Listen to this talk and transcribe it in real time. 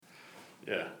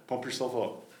Yeah, pump yourself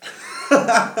up.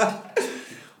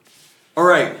 All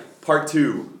right, part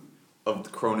 2 of the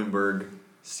Cronenberg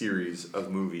series of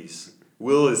movies.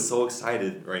 Will is so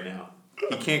excited right now.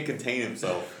 He can't contain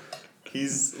himself.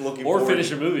 He's looking Or forward.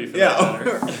 finish a movie for that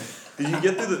matter. Did you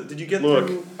get through Look,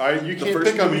 through you the can't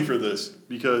first pick on me movie? for this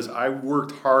because I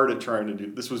worked hard at trying to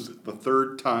do. This was the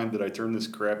third time that I turned this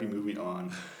crappy movie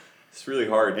on. It's really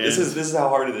hard. This is how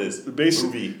hard it is.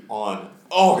 Movie on.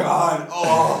 Oh God.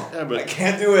 Oh. Yeah, but I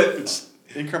can't do it. It's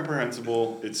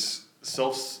incomprehensible. It's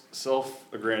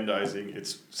self-aggrandizing.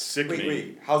 It's sickening.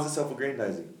 Wait. How's it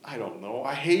self-aggrandizing? I don't know.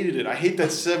 I hated it. I hate that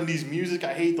 70s music.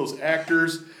 I hate those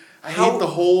actors. I hate the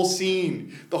whole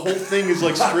scene. The whole thing is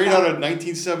like straight out of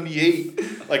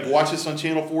 1978. Like watch this on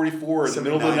Channel 44 in the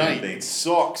middle of the night. It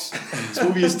sucks. This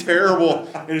movie is terrible.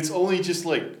 And it's only just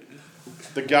like,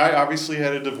 the guy obviously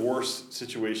had a divorce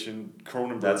situation,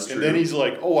 Cronenberg. That's true. And then he's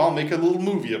like, oh, I'll make a little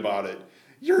movie about it.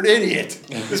 You're an idiot.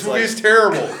 This movie like- is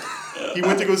terrible. He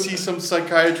went to go see some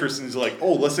psychiatrist and he's like,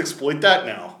 oh, let's exploit that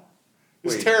now.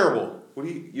 It's Wait. terrible. What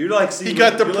do you're like? He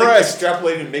got depressed. You're like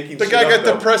extrapolating, making. The shit guy up,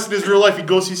 got depressed in his real life. He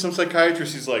goes see some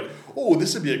psychiatrist. He's like, "Oh,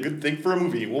 this would be a good thing for a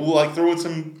movie. We'll like throw in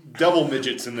some devil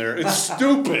midgets in there." It's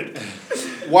stupid.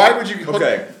 Why would you?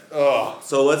 Okay. Ugh.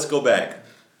 So let's go back.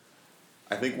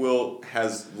 I think Will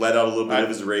has let out a little bit of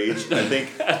his rage. I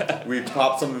think we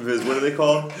popped some of his, what are they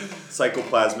called?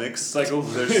 Psychoplasmics.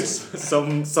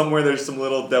 There's somewhere there's some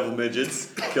little devil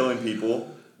midgets killing people,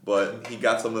 but he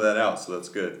got some of that out, so that's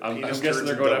good. I'm Penis guessing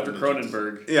they're turds going and after double digits.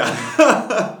 Cronenberg.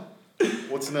 Yeah.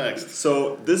 What's next?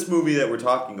 So this movie that we're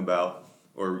talking about,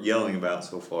 or yelling about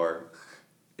so far,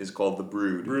 is called The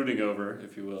Brood. Brooding over,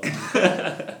 if you will.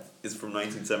 It's from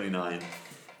 1979,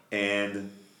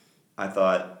 and I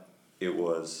thought it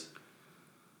was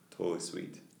totally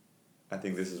sweet. I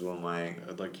think this is one of my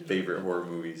I'd like you to, favorite horror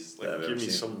movies that I've give ever me seen.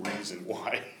 some reason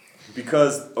why.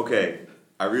 Because, okay,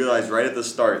 I realized right at the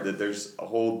start that there's a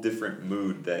whole different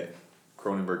mood that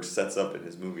Cronenberg sets up in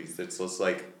his movies. That's just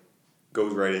like,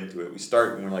 goes right into it. We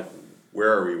start and we're like,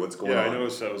 where are we? What's going on? Yeah, I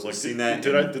noticed that. I was like, Seen that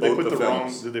did in they both put the the wrong?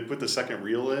 films. Did they put the second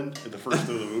reel in at the first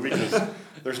of the movie? Because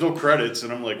there's no credits,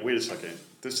 and I'm like, wait a second,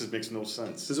 this just makes no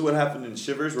sense. This is what happened in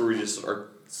Shivers, where we just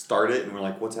start it and we're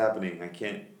like, what's happening? I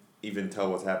can't even tell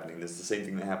what's happening. This is the same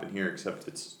thing that happened here, except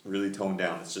it's really toned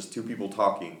down. It's just two people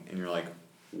talking, and you're like,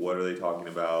 what are they talking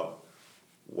about?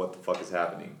 What the fuck is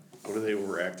happening? What are they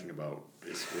overacting about,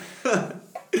 basically?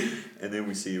 And then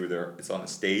we see where it's on a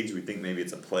stage. We think maybe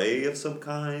it's a play of some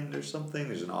kind or something.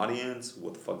 There's an audience.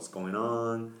 What the fuck's going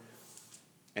on?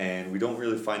 And we don't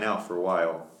really find out for a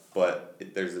while. But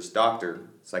there's this doctor,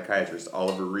 psychiatrist,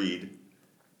 Oliver Reed,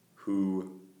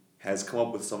 who has come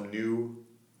up with some new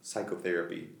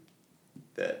psychotherapy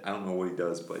that I don't know what he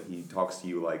does, but he talks to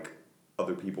you like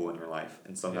other people in your life.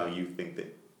 And somehow you think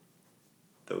that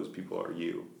those people are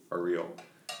real.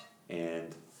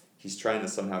 And he's trying to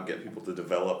somehow get people to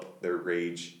develop their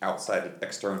rage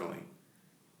externally.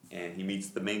 And he meets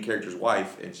the main character's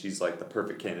wife, and she's like the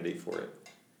perfect candidate for it.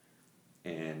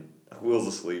 And Will's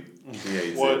asleep. He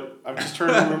hates What? I'm just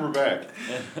trying to remember back.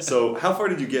 it. So, how far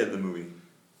did you get in the movie?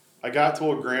 I got to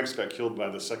where Gramps got killed by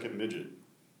the second midget,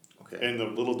 Okay. and the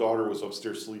little daughter was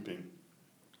upstairs sleeping.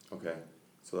 Okay.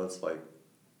 So that's like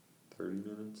 30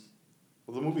 minutes?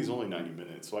 Well, the movie's only 90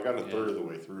 minutes, so I got a third of the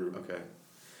way through. Okay.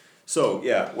 So,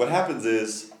 yeah, what happens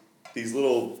is these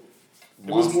little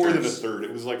It was more than a monsters- third.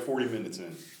 It was like 40 minutes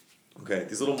in. Okay,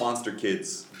 these little monster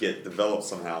kids get developed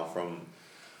somehow from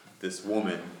this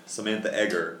woman, Samantha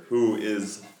Eggar, who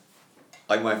is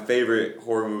like my favorite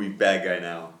horror movie bad guy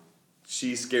now.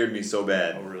 She scared me so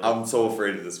bad. Oh, really? I'm so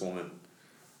afraid of this woman.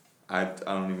 I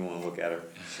don't even want to look at her.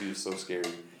 She was so scary.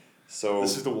 So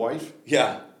This is the wife?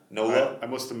 yeah, Nola. I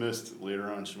must have missed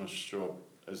later on. She must show up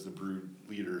as the brood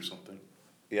leader or something.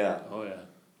 Yeah, Oh, yeah.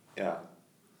 yeah.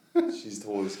 She's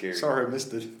totally scary. Sorry, I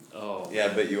missed it. Oh. Yeah, I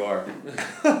bet you are.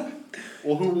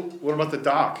 Well, what about the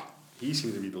doc? He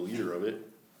seemed to be the leader of it.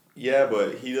 Yeah,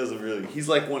 but he doesn't really. He's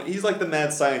like the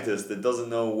mad scientist that doesn't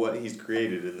know what he's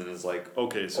created, and then is like,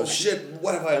 Okay, so oh shit,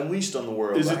 what have I unleashed on the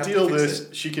world? is I the have to deal fix this?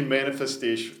 it." She can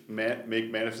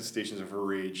make manifestations of her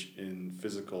rage in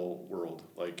physical world.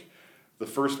 Like the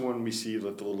first one we see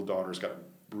that the little daughter's got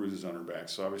bruises on her back,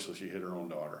 so obviously she hit her own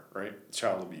daughter, right?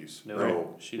 Child abuse. No, right?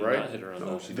 she did Right? not hit her on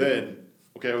No, that. she Then,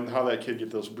 okay, and how that kid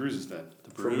get those bruises then?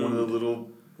 From one of the little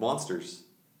monsters.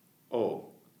 Oh,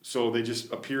 so they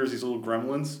just appear as these little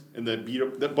gremlins and then beat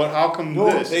up. But how come No,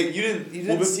 this? you didn't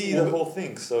Well, see well, the whole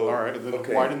thing. So All right, then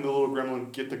okay. why didn't the little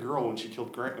gremlin get the girl when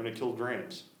it killed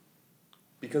Gramps?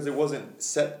 Because it wasn't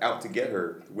set out to get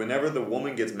her. Whenever the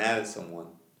woman gets mad at someone,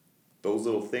 those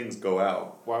little things go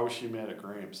out. Why was she mad at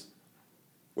Gramps?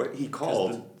 What he 'Cause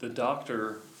called. the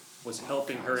doctor was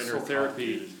helping her in her So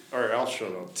therapy complicated. All right, I'll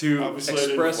shut up. to Obviously, I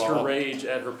didn't express her follow. rage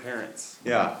at her parents.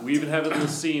 Yeah. We even have a little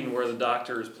scene where the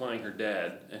doctor is playing her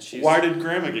dad, and she's. Why did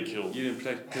Grandma get killed? You didn't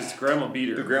protect because grandma beat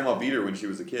her. The grandma beat her when she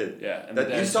was a kid. Yeah, and That,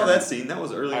 the you dad saw turned- that scene. That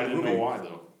was early I in the didn't movie. know why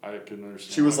though. I couldn't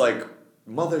understand. She was why. like,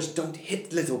 "Mothers don't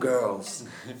hit little girls.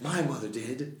 My mother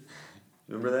did."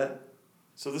 Remember that?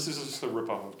 So this is just a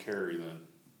ripoff of Carrie then,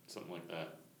 something like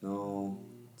that. No,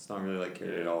 it's not really like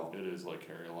Carrie at all. It is like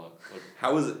Carrie a lot. Like,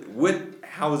 How is it?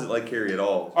 How is it like Carrie at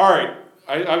all? all right,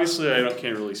 I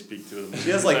can't really speak to it.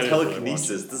 She has like I didn't really watch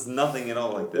telekinesis. There's nothing at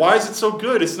all like it. that. Why is it so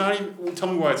good? It's not even. Well,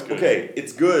 tell me why it's good. Okay,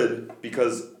 it's good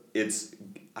because it's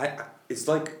it's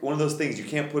like one of those things you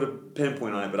can't put a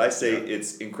pinpoint on it, but I say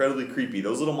it's incredibly creepy.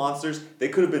 Those little monsters, they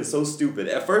could have been so stupid.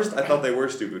 At first, I thought they were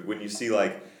stupid when you see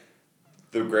like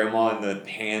the grandma and the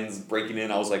hands breaking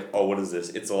in. I was like, oh, what is this?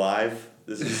 It's alive.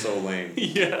 This is so lame.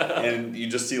 Yeah. And you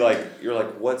just see like you're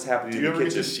like, what's happening Do in you the ever get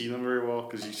kitchen? to see them very well?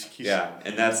 Because you Yeah,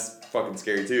 and that's fucking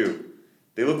scary too.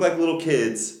 They look like little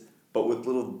kids, but with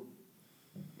little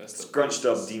scrunched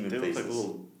up demon they faces. look like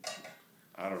little.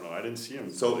 I don't know. I didn't see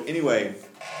them. So anyway,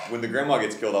 when the grandma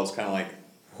gets killed, I was kind of like,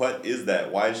 what is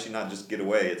that? Why does she not just get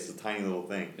away? It's a tiny little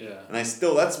thing. Yeah. And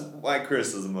that's my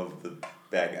criticism of the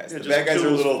bad guys. Yeah, The just bad guys kill are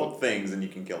those little fuck- things and you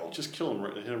can kill them. Just kill them,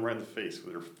 hit them right in the face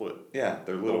with their foot. Yeah,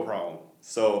 they're No little. problem.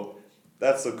 So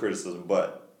that's the criticism,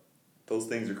 but those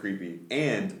things are creepy.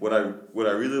 And what I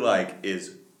really like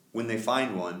is when they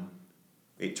find one,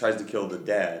 it tries to kill the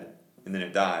dad and then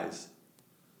it dies.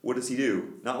 What does he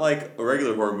do? Not like a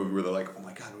regular horror movie where they're like, oh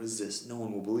my god, what is this? No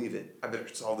one will believe it. I better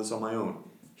solve this on my own.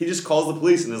 He just calls the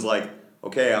police and is like,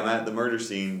 okay, I'm at the murder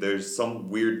scene. There's some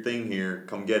weird thing here.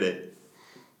 Come get it.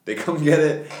 They come get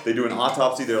it. They do an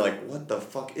autopsy. They're like, what the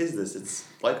fuck is this? It's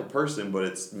like a person, but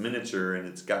it's miniature and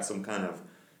it's got some kind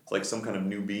of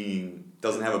new being.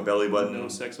 Doesn't have a belly button. No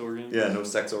sex organs. Yeah, no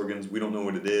sex organs. We don't know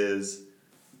what it is.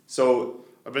 So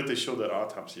I bet they showed that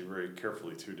autopsy very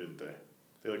carefully too, didn't they?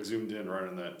 They like zoomed in right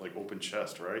on that like open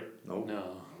chest, right? nope.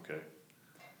 No. Okay.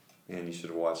 Man, you should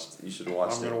have watched. You should have I'm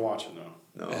watched it. gonna watch it now.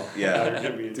 No, You're yeah,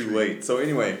 getting me too intrigued. late. So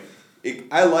anyway,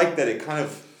 I like that it kind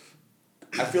of.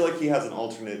 I feel like he has an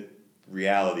alternate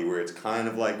reality where it's kind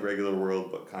of like regular world,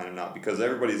 but kind of not because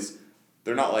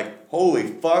they're not like holy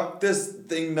fuck this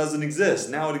thing doesn't exist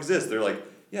now it exists. They're like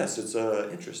yes it's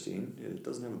interesting. It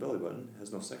doesn't have a belly button,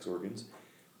 has no sex organs,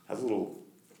 has a little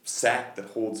sac that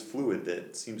holds fluid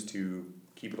that seems to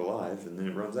keep it alive, and then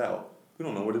it runs out. We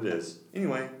don't know what it is.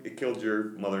 Anyway, it killed your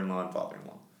mother-in-law and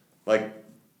father-in-law. Like,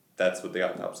 that's what the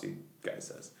autopsy guy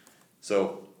says.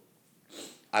 So,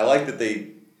 I like that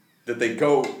they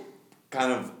go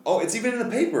kind of, oh, it's even in the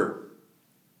paper.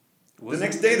 The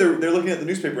next day they're looking at the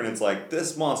newspaper and it's like,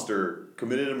 this monster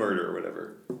committed a murder or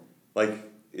whatever. Like,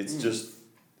 it's just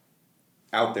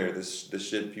out there. This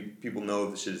shit, people know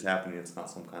this shit is happening. It's not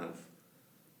some kind of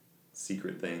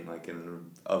secret thing like in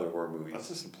other horror movies. That's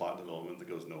just some plot development that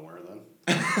goes nowhere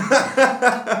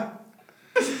then.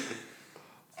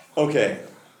 Okay.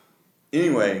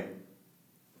 Anyway,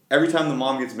 every time the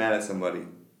mom gets mad at somebody,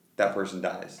 that person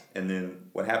dies. And then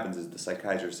what happens is the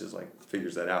psychiatrist is like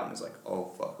figures that out and is like, oh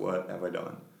fuck, what have I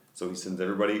done? So he sends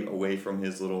everybody away from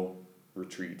his little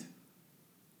retreat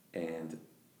and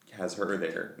has her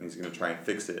there and he's gonna try and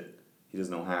fix it. He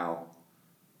doesn't know how.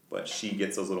 But she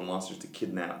gets those little monsters to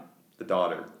kidnap the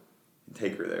daughter and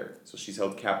take her there. So she's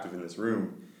held captive in this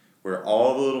room where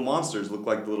all the little monsters look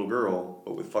like the little girl,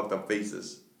 but with fucked up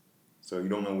faces. So you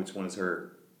don't know which one is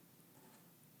her.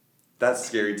 That's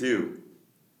scary too.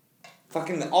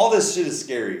 Fucking all this shit is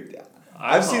scary.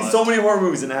 I've seen so many horror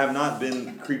movies and I have not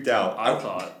been creeped out. I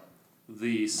thought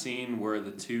the scene where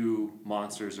the two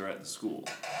monsters are at the school,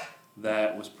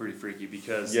 that was pretty freaky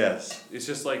because Yes. it's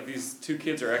just like these two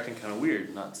kids are acting kind of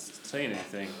weird, not saying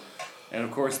anything. And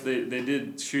of course they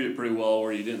did shoot it pretty well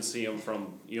where you didn't see them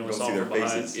from, you only Don't saw see them their from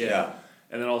behind. faces. Yeah. Yeah.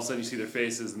 And then all of a sudden you see their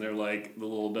faces and they're like the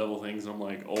little devil things and I'm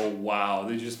like, oh wow,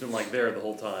 they've just been like there the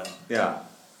whole time. Yeah.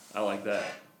 I like that.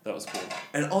 That was cool.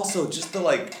 And also just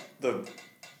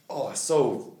it's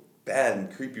so bad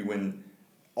and creepy when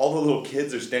all the little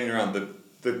kids are standing around.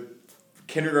 The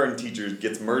kindergarten teacher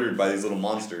gets murdered by these little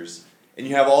monsters. And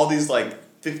you have all these like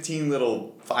 15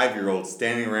 little 5-year-olds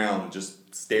standing around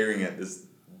just staring at this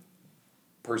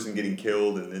person getting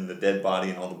killed and then the dead body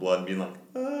and all the blood and being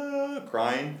like,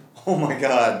 crying. Oh my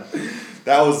god.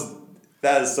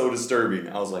 That is so disturbing.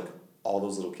 I was like, all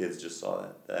those little kids just saw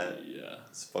that. That Yeah.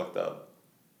 is fucked up.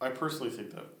 I personally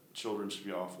think that children should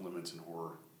be off limits in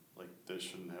horror. Like, they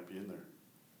shouldn't have be in there.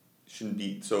 Shouldn't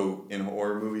be so in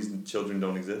horror movies children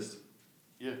don't exist?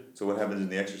 Yeah. So what happens in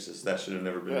The Exorcist? That should have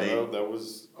never been Yeah, made. that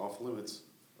was off limits.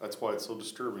 That's why it's so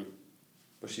disturbing.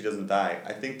 But she doesn't die.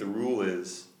 I think the rule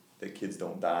is that kids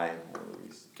don't die in horror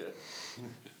movies. Okay.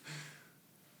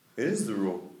 It is the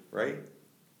rule, right?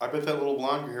 I bet that little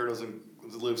blonde hair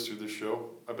lives through this show.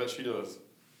 I bet she does.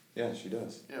 Yeah, she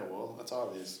does. Yeah, well, that's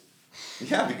obvious.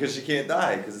 Yeah, because she can't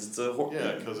die because it's a horror.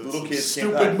 Yeah, because it's little a kids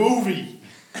can't die. stupid movie.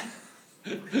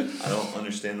 I don't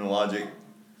understand the logic.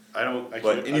 I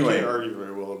But can't argue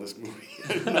very well in this movie.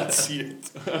 I did not see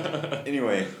it.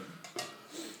 Anyway,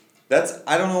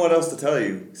 I don't know what else to tell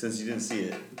you since you didn't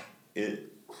see it.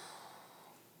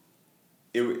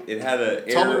 It had an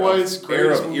air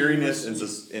of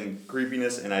eeriness and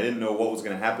creepiness, and I didn't know what was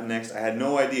going to happen next. I had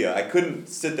no idea. I couldn't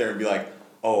sit there and be like,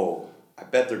 oh, I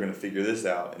bet they're going to figure this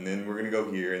out, and then we're going to go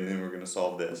here, and then we're going to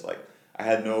solve this. Like, I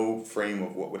had no frame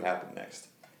of what would happen next.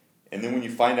 And then when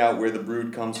you find out where the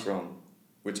brood comes from,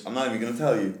 which I'm not even going to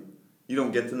tell you, you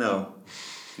don't get to know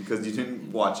because you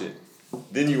didn't watch it.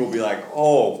 Then you will be like,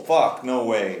 oh, fuck, no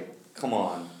way, come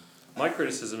on. My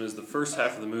criticism is the first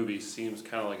half of the movie seems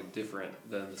kind of like different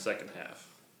than the second half.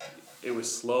 It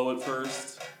was slow at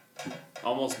first,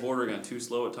 almost bordering on too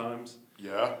slow at times.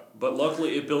 Yeah. But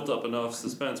luckily it built up enough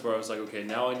suspense where I was like, okay,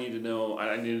 now I need to know,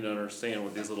 I need to understand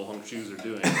what these little hunk shoes are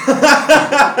doing.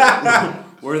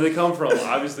 Where do they come from?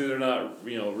 Obviously they're not,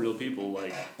 real people.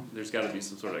 Like, there's got to be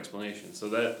some sort of explanation. So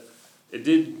that, it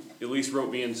did at least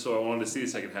rope me in, so I wanted to see the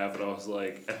second half, and I was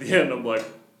like, at the end I'm like,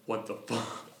 what the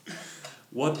fuck?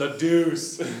 What the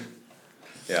deuce?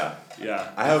 Yeah.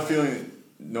 Yeah. I have a feeling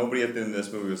nobody at the end of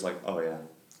this movie was like, oh yeah,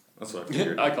 that's what I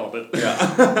figured. I called it.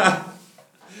 Yeah.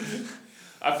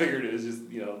 I figured it was just,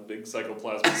 big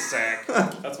psychoplasmic sack.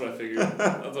 That's what I figured.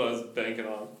 That's what I was banking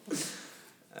on.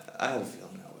 I had a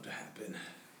feeling that would happen.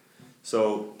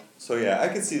 So yeah, I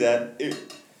could see that.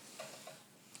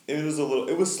 It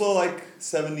was slow like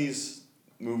 70s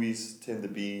movies tend to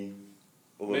be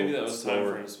a little Maybe that was time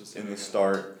slower for a specific in the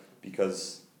start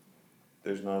because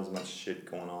there's not as much shit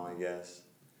going on, I guess.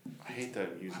 I hate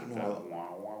that music. I That know. wah,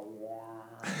 wah,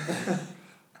 wah.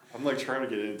 I'm like trying to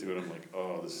get into it. I'm like,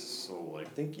 oh, this is so like. I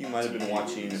think you might have been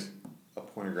watching a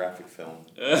pornographic film.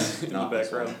 In the Not this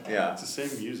background. one. Yeah, It's the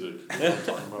same music. What I'm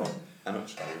talking about. I know what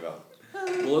you're talking about.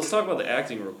 Well, let's talk about the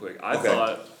acting real quick. I Okay.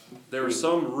 thought there were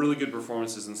some really good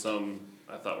performances and some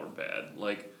I thought were bad.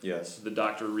 Like Yes. the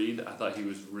Dr. Reed, I thought he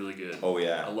was really good. Oh I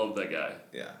yeah. love that guy.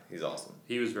 Yeah, he's awesome.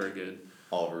 He was very good.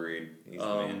 Oliver Reed, he's the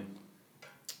man.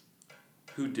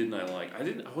 Who didn't I like? I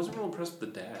wasn't real impressed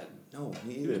with the dad. No,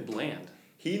 me He was either. bland.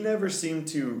 He never seemed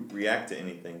to react to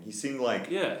anything. He seemed like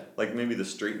Yeah. like maybe the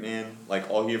straight man. Like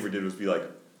all he ever did was be like,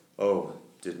 "Oh,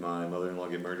 did my mother-in-law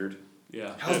get murdered?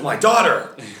 Yeah. How's my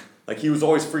daughter?" Like he was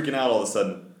always freaking out all of a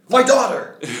sudden. My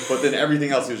daughter. But then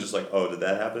everything else he was just like, "Oh, did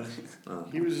that happen?" Oh.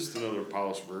 He was just another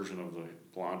polished version of the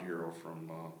blonde hero from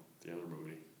the other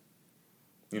movie.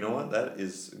 You know what? That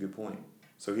is a good point.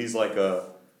 So he's like a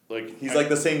Like like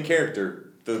the same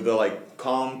character, the like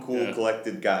calm, cool, Yeah.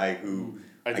 collected guy who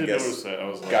I did guess notice that. I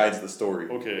was like, guides the story.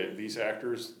 okay, these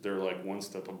actors, they're like one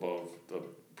step above the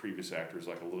previous actors,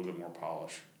 like a little bit more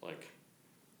polish. Like,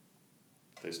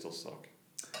 they still suck.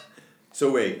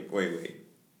 So wait.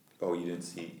 Oh, you didn't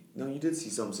see? No, you did see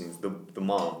some scenes. The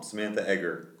mom, Samantha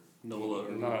Eggar. Nola.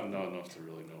 Not enough to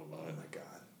really know about Oh it. my god.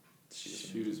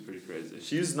 She was pretty crazy.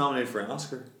 She was nominated for an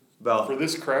Oscar about For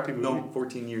this crappy movie?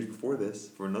 14 years before this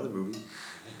for another movie,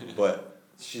 but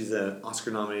she's an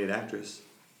Oscar nominated actress.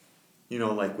 You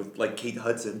know, like with Kate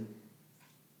Hudson.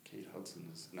 Kate Hudson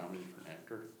is nominated for an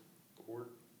actor award.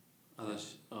 I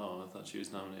thought she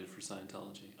was nominated for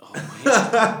Scientology.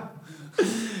 Oh wait.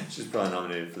 She's probably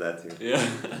nominated for that too. Yeah.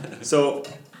 So,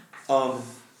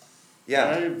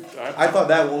 yeah, I thought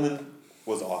that woman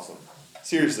was awesome.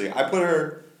 Seriously, I put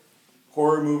her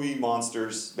horror movie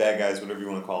monsters, bad guys, whatever you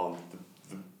want to call them,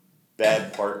 the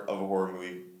bad part of a horror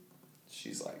movie.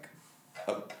 She's like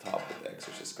up top with the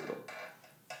Exorcist girl.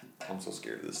 I'm so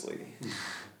scared of this lady.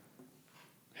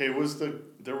 Hey,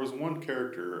 there was one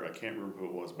character, I can't remember who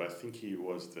it was, but I think he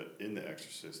was in The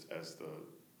Exorcist as the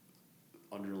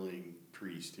underling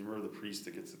priest. Do you remember the priest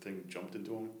that gets the thing jumped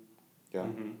into him? Yeah.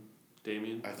 Mm-hmm.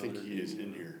 Damien. I think he is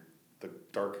in here. The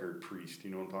dark-haired priest. Do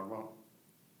you know what I'm talking about?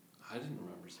 I didn't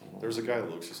remember seeing. There's a guy that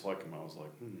looks just like him. I was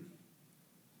like,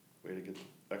 way to get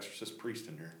the Exorcist priest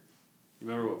in here. You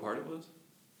remember what part it was?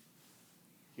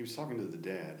 He was talking to the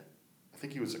dad. I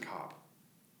think he was a cop.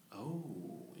 Oh,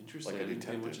 interesting. Like a I didn't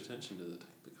pay much detective. attention to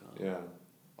the cop. Yeah.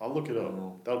 I'll look it up.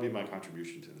 Oh. That'll be my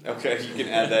contribution to the Okay, you can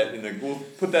add that in the. We'll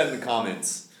put that in the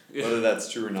comments, Yeah. whether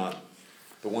that's true or not.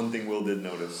 The one thing Will did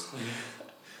notice.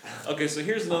 Okay, so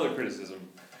here's another criticism.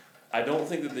 I don't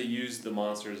think that they used the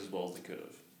monsters as well as they could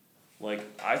have.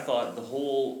 Like, I thought the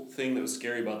whole thing that was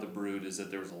scary about the Brood is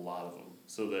that there was a lot of them,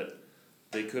 so that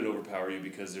they could overpower you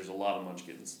because there's a lot of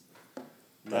Munchkins,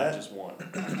 not just one.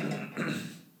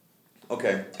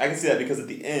 Okay, I can see that because at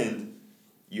the end,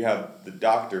 you have the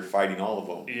Doctor fighting all of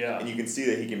them. Yeah. And you can see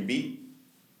that he can beat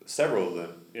several of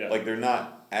them. Yeah. Like, they're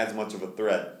not as much of a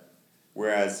threat.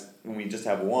 Whereas, when we just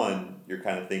have one, you're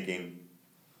kind of thinking...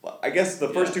 I guess the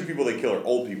first two people they kill are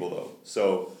old people, though.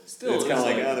 So, Still, it's kind of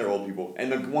like, they're old people.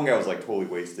 And the one guy was, like, totally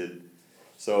wasted.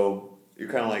 So, you're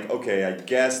kind of like, okay, I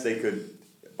guess they could,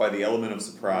 by the element of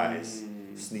surprise,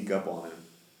 sneak up on him.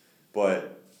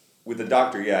 But, with the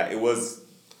Doctor, yeah, it was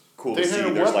cool to see.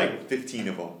 There's, like, 15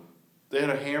 of them. They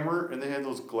had a hammer, and they had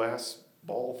those glass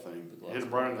ball things. It hit him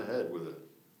right on the head with it.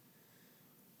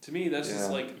 To me, that's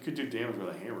just like... You could do damage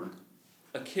with a hammer.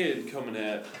 A kid coming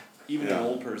at even an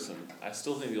old person. I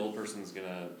still think the old person's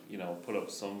gonna, put up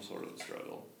some sort of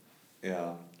struggle.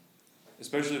 Yeah.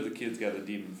 Especially if the kid's got a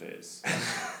demon face.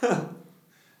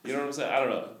 You know what I'm saying? I don't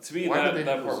know. To me,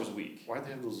 that part was weak. Why'd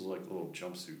they have those, like, little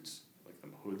jumpsuits? Like,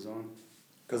 them hoods on?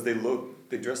 Because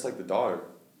they dress like the daughter.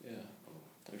 Yeah.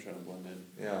 They're trying to blend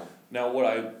in. Yeah. Now, what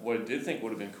I did think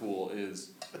would have been cool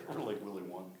is... They were like Willy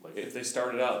Wonka. Like, if they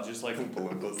started out just like...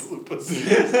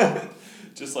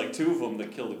 just like two of them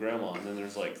that kill the grandma, and then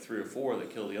there's like 3 or 4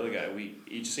 that kill the other guy.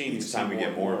 Each time we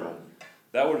get more of them.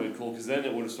 That would have been cool, because then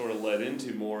it would have sort of led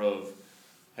into more of,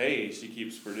 hey, she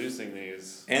keeps producing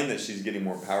these. And that she's getting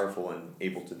more powerful and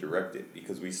able to direct it,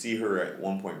 because we see her at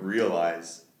one point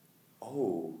realize,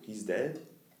 oh, he's dead?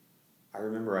 I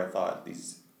remember I thought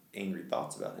these angry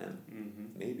thoughts about him.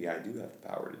 Mm-hmm. Maybe I do have the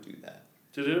power to do that.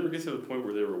 Did it ever get to the point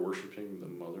where they were worshipping the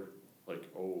mother? Like,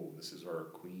 oh, this is our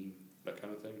queen? That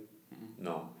kind of thing? Mm-hmm.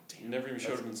 No. Damn, never even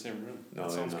showed him in the same room. No,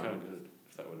 that sounds no. kind of good.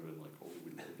 If that would have been like, holy,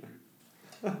 we love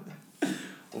you.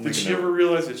 We'll Did she ever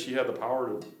realize that she had the power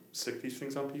to sick these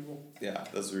things on people? Yeah,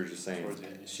 that's what we were just saying. Towards the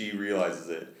end, yeah. She realizes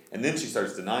it. And then she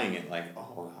starts denying it, like,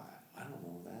 oh, I don't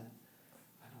know that.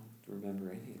 I don't remember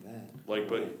any of that. Like,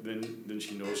 but then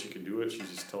she knows she can do it. She's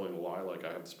just telling a lie, like,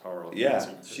 I have this power. Yeah,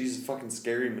 she's a fucking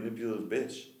scary, manipulative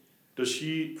bitch. Does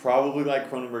she... Probably like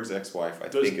Cronenberg's ex-wife, I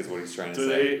think is what he's trying to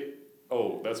say.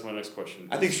 Oh, that's my next question.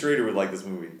 I think Schrader would like this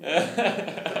movie.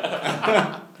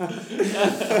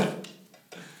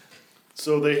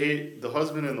 So they hate... The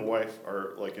husband and the wife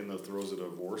are, like, in the throes of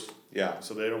divorce. Yeah.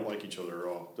 So they don't like each other at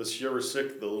all. Does she ever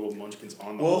sick the little munchkins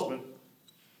on the Well, husband?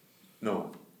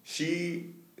 No.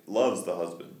 She loves the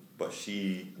husband, but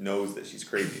she knows that she's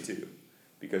crazy too.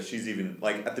 Because she's even...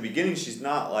 Like, at the beginning, she's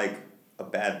not, like... a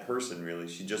bad person, really.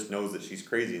 She just knows that she's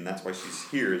crazy, and that's why she's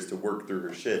here, is to work through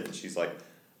her shit. And she's like,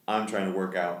 I'm trying to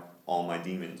work out all my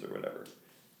demons or whatever.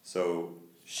 So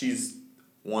she's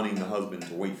wanting the husband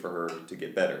to wait for her to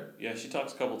get better. Yeah, she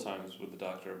talks a couple times with the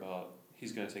doctor about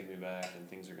he's going to take me back and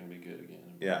things are going to be good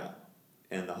again. Yeah.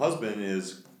 And the husband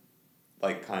is,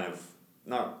 like, kind of,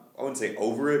 not, I wouldn't say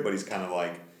over it, but he's kind of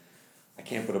like, I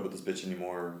can't put up with this bitch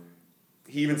anymore.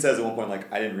 He even says at one point,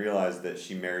 like, I didn't realize that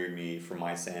she married me for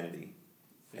my sanity.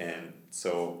 And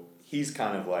so he's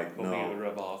kind of like, hoping it would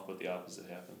rub off, but the opposite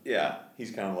happened. Yeah,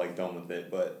 he's kind of like done with it,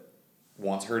 but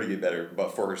wants her to get better,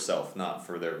 but for herself, not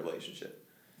for their relationship.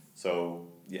 So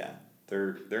yeah,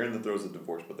 they're in the throes of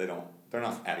divorce, but they're not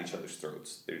at each other's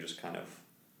throats. They're just kind of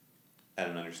at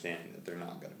an understanding that they're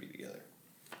not going to be together.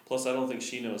 Plus, I don't think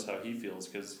she knows how he feels,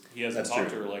 because he hasn't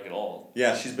talked to her like at all.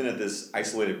 Yeah, she's been at this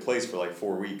isolated place for like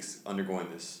 4 weeks, undergoing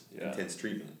this intense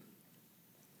treatment.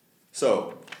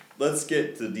 So let's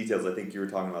get to the details. I think you were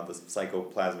talking about the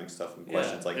psychoplasmic stuff and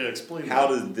questions like, explain how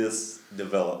does this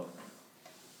develop?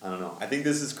 I don't know. I think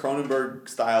this is Cronenberg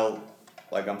style,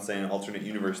 like I'm saying, alternate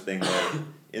universe thing where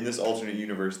in this alternate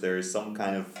universe there is some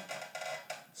kind of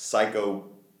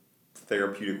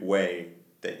psychotherapeutic way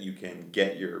that you can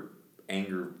get your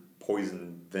anger,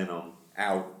 poison, venom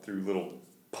out through little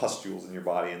pustules in your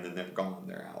body, and then they're gone,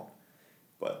 they're out.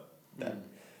 But that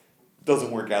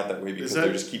doesn't work out that way because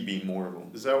there just keep being more of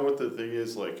them. Is that what the thing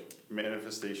is, like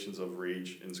manifestations of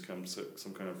rage in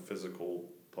some kind of physical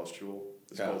pustule?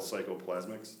 It's called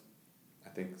psychoplasmics. I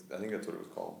think that's what it was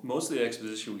called. Most of the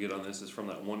exposition we get on this is from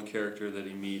that one character that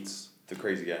he meets. The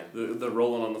crazy guy. The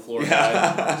rolling on the floor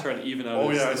guy, trying to even out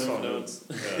his I notes.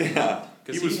 Yeah.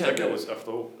 That guy was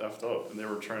effed up, and they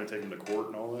were trying to take him to court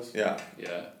and all this. Yeah.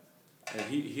 Yeah. And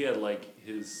he had like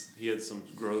he had some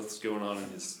growths going on in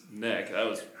his neck. That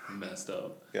was messed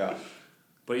up. Yeah.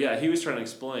 But yeah, he was trying to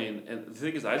explain, and the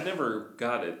thing is, I never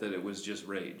got it that it was just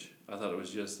rage. I thought it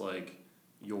was just like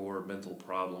your mental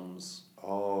problems.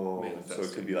 Oh, so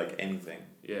it could be like anything.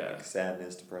 Yeah. Like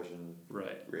sadness, depression,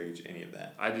 right, rage, any of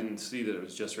that. I didn't see that it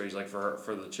was just rage. Like for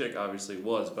the chick, obviously it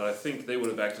was, but I think they would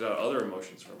have acted out other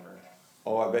emotions from her.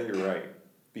 Oh, I bet you're right.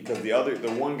 Because the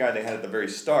one guy they had at the very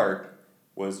start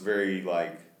was very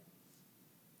like,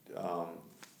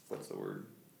 what's the word?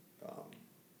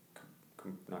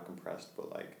 Not compressed,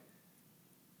 but like,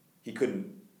 he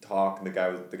couldn't talk, and the guy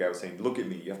was saying, "Look at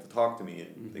me, you have to talk to me,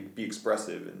 and like, be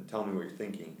expressive, and tell me what you're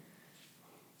thinking."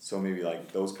 So maybe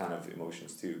like those kind of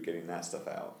emotions too, getting that stuff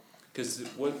out. Because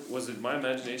what was it? My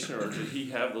imagination, or did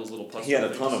he have those little puzzle? He had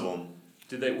a ton of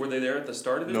them. Were they there at the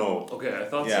start of it? No. Okay, I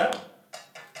thought Yeah. so.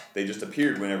 They just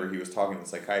appeared whenever he was talking to the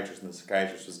psychiatrist, and the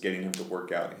psychiatrist was getting him to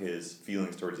work out his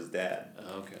feelings towards his dad.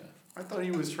 Okay. I thought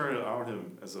he was trying to out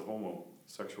him as a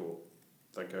homosexual,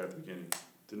 that guy at the beginning.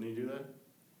 Didn't he do that?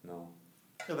 No.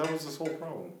 Yeah, that was his whole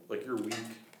problem. Like, you're weak.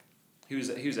 He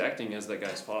was acting as that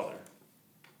guy's father.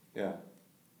 Yeah.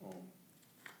 Oh.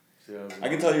 See, I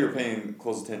can tell you were paying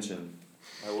close attention.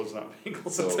 I was not paying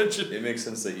close So attention. it makes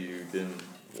sense that you didn't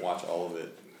watch all of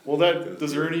it. Well,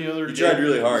 is there any other? You tried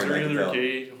really hard, Is there I any can other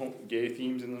tell. gay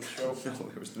themes in this show? No,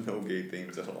 there was no gay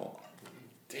themes at all.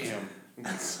 Damn.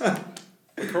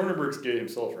 Cronenberg's gay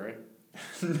himself, right?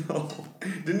 No.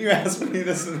 Didn't you ask me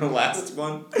this in the last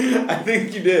one? I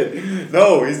think you did.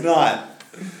 No, he's not.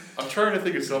 I'm trying to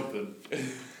think of something.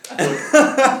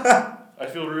 I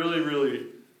feel really, really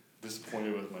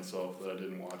disappointed with myself that I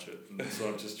didn't watch it, and so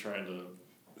I'm just trying to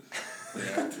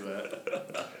react to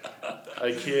that.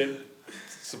 I can't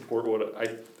support what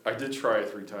I did try it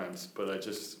 3 times, but I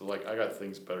just I got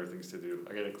better things to do.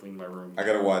 I gotta clean my room. I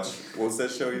gotta watch. What's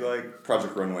that show you like?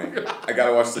 Project Runway. I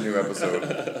gotta watch the new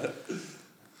episode.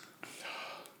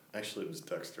 Actually, it was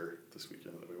Dexter this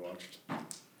weekend that we watched.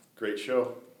 Great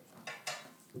show.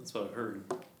 That's what I've heard.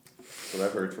 That's what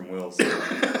I've heard from Will, so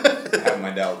I have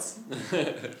my doubts.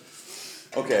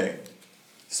 Okay,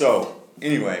 so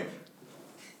anyway,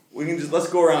 let's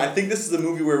go around. I think this is a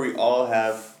movie where we all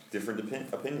have different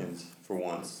opinions for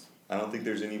once. I don't think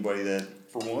there's anybody that.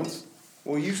 For once?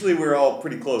 Well, usually we're all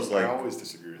pretty close. Like I always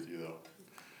disagree with you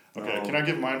though. Okay, No. can I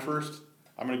give mine first?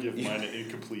 I'm gonna give mine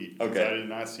incomplete. Okay. I did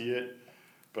not see it,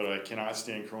 but I cannot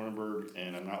stand Cronenberg,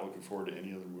 and I'm not looking forward to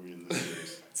any other movie in this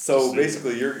series. So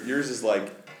basically, yours is like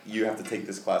you have to take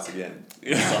this class again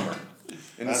in the summer, in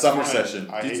the That's summer fine. session.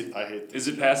 I hate. Is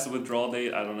it past the withdrawal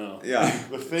date? I don't know. Yeah.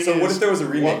 The thing So is, what if there was a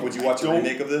remake? what- Would you watch a don't-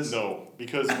 remake of this? No,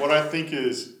 because what I think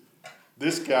is,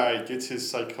 this guy gets his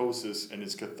psychosis and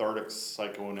his cathartic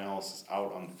psychoanalysis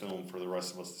out on film for the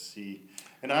rest of us to see,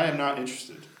 and I am not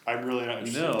interested. I'm really not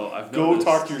interested. No, I've Go noticed.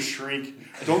 talk to your shrink.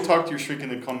 Don't talk to your shrink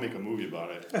and then come make a movie about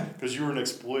it. Because you're an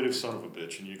exploitive son of a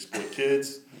bitch, and you exploit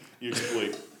kids, you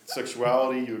exploit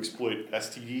sexuality, you exploit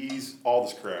STDs, all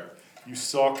this crap. You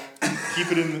suck.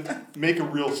 Keep it in. Make a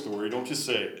real story. Don't just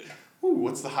say, "Ooh,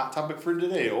 what's the hot topic for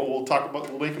today?" Oh,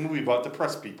 we'll make a movie about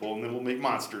depressed people, and then we'll make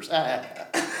monsters.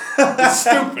 It's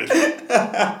stupid.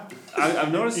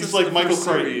 I've noticed He's this like in the Michael first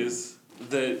Crichton. series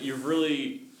that you've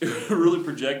really, really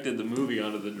projected the movie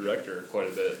onto the director quite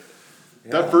a bit.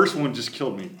 That first one just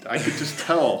killed me. I could just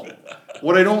tell.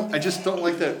 I just don't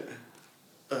like that.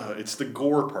 It's the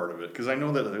gore part of it, because I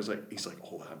know that he's like,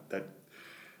 oh,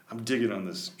 I'm digging on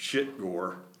this shit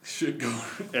gore. Shit going.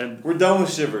 And We're done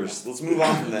with Shivers. Let's move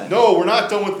on from that. no, we're not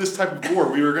done with this type of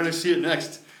gore. We were gonna see it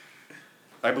next.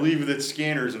 I believe that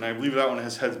Scanners, and I believe that one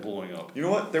has heads blowing up. You know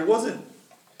what? There wasn't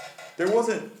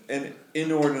an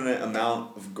inordinate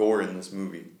amount of gore in this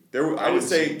movie. I would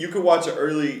say you could watch an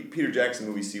early Peter Jackson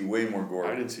movie, see way more gore.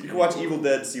 I didn't see You could any watch gore. Evil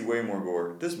Dead, see way more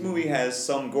gore. This movie has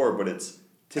some gore, but it's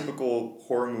typical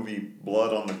horror movie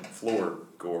blood on the floor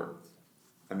gore.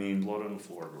 I mean, Blood on the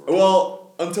floor gore.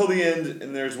 well, until the end,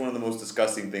 and there's one of the most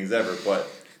disgusting things ever.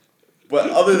 But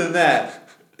other than that,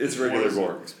 it's regular What is it?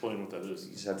 gore. Explain what that is.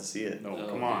 You just have to see it. No, No,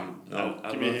 come on. I No. don't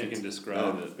Give know me a if you hint. can describe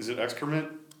No. it. Is it excrement?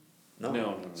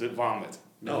 No. Is it vomit?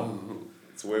 No.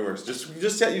 It's way worse. You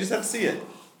just have to see it.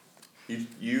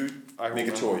 You I make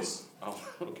a will choice. Oh,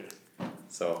 okay.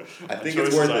 So I think Choices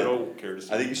it's worth I it. don't care to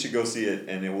see. I think you should go see it,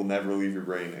 and it will never leave your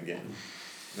brain again.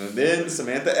 And then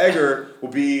Samantha Egger will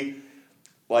be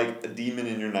like a demon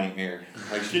in your nightmare,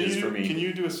 like she is for me. Can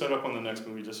you do a setup on the next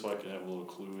movie just so I can have a little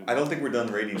clue? I don't think we're done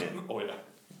rating it. Oh yeah.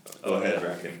 Go ahead,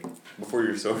 Bracken. Before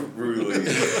you're so rudely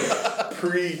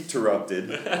pre-interrupted.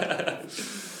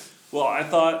 Well, I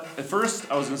thought at first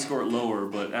I was gonna score it lower,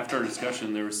 but after our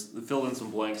discussion, it filled in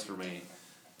some blanks for me,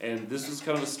 and this was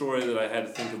kind of a story that I had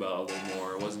to think about a little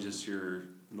more. It wasn't just your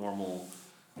normal,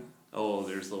 oh,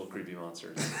 there's little creepy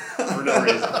monsters for no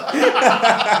reason.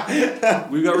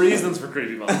 We've got reasons for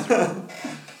creepy monsters.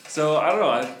 So I don't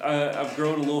know. I've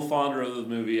grown a little fonder of the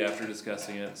movie after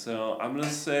discussing it. So I'm gonna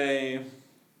say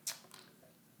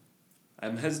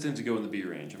I'm hesitant to go in the B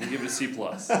range. I'm gonna give it a C+.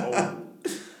 Oh,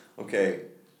 Okay,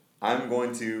 I'm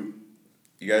going to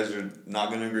You guys are not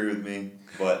going to agree with me,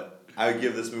 but I would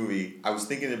give this movie, I was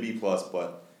thinking a B+,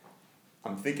 but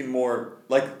I'm thinking more,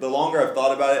 like, the longer I've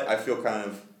thought about it, I feel kind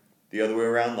of the other way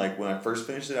around. Like, when I first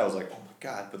finished it, I was like, oh my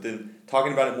god. But then,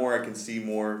 talking about it more, I can see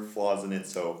more flaws in it,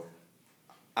 so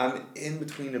I'm in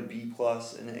between a B+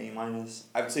 and an A-.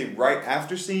 I would say right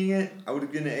after seeing it, I would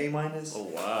have given it an A-. Oh,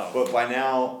 wow. But by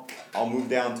now, I'll move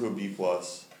down to a B+.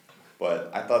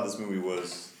 But I thought this movie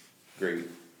was great.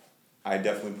 I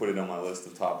definitely put it on my list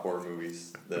of top horror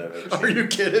movies that I've ever seen. Are you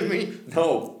kidding me?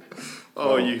 No.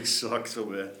 Oh, No. you suck so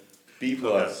bad. B+.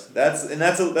 Okay. That's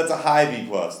a high B+.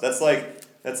 That's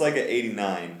like an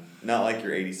 89, not like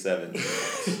your 87.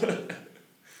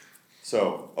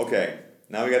 So, okay.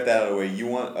 Now we got that out of the way. You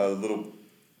want a little,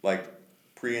 like,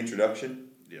 pre-introduction?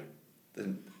 Yeah.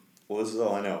 Then, well, this is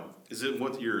all I know. Is it,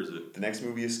 what year is it? The next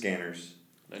movie is Scanners.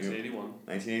 1981.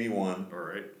 1981. All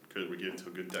right. Good. We get into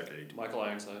a good decade. Michael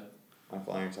Ironside.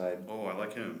 Michael Ironside. Oh, I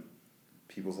like him.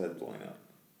 People's heads blowing up.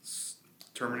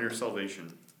 Terminator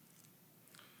Salvation.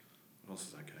 What else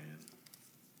is that guy in?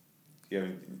 Do you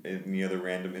have any other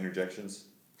random interjections?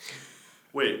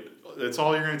 Wait, that's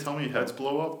all you're going to tell me? Heads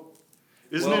blow up?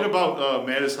 Isn't Well, it about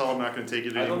mad as hell? I'm not going to take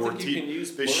it I don't anymore. think you can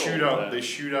use They plural shoot for out. that, They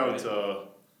shoot out. right?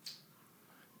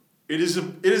 It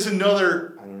is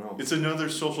another. I don't know. It's another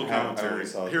social I haven't commentary. really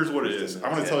saw it. Here's what it is.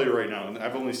 I'm going to tell you right now, and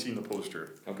I've only seen the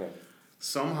poster. Okay.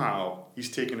 Somehow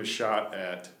he's taking a shot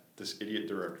at this idiot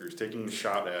director. He's taking a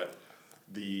shot at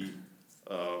the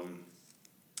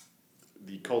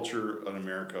culture in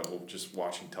America of just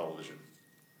watching television.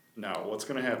 Now, what's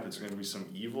going to happen? It's going to be some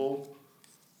evil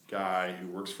guy who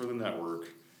works for the network.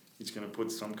 He's going to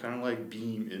put some kind of like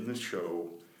beam in the show,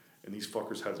 and these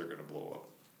fuckers' heads are going to blow up.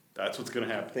 That's what's going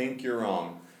to I happen. think you're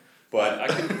wrong. But I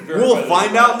can verify we'll that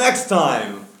find you're out right. next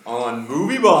time on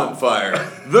Movie Bonfire,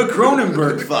 The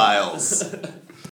Cronenberg Files.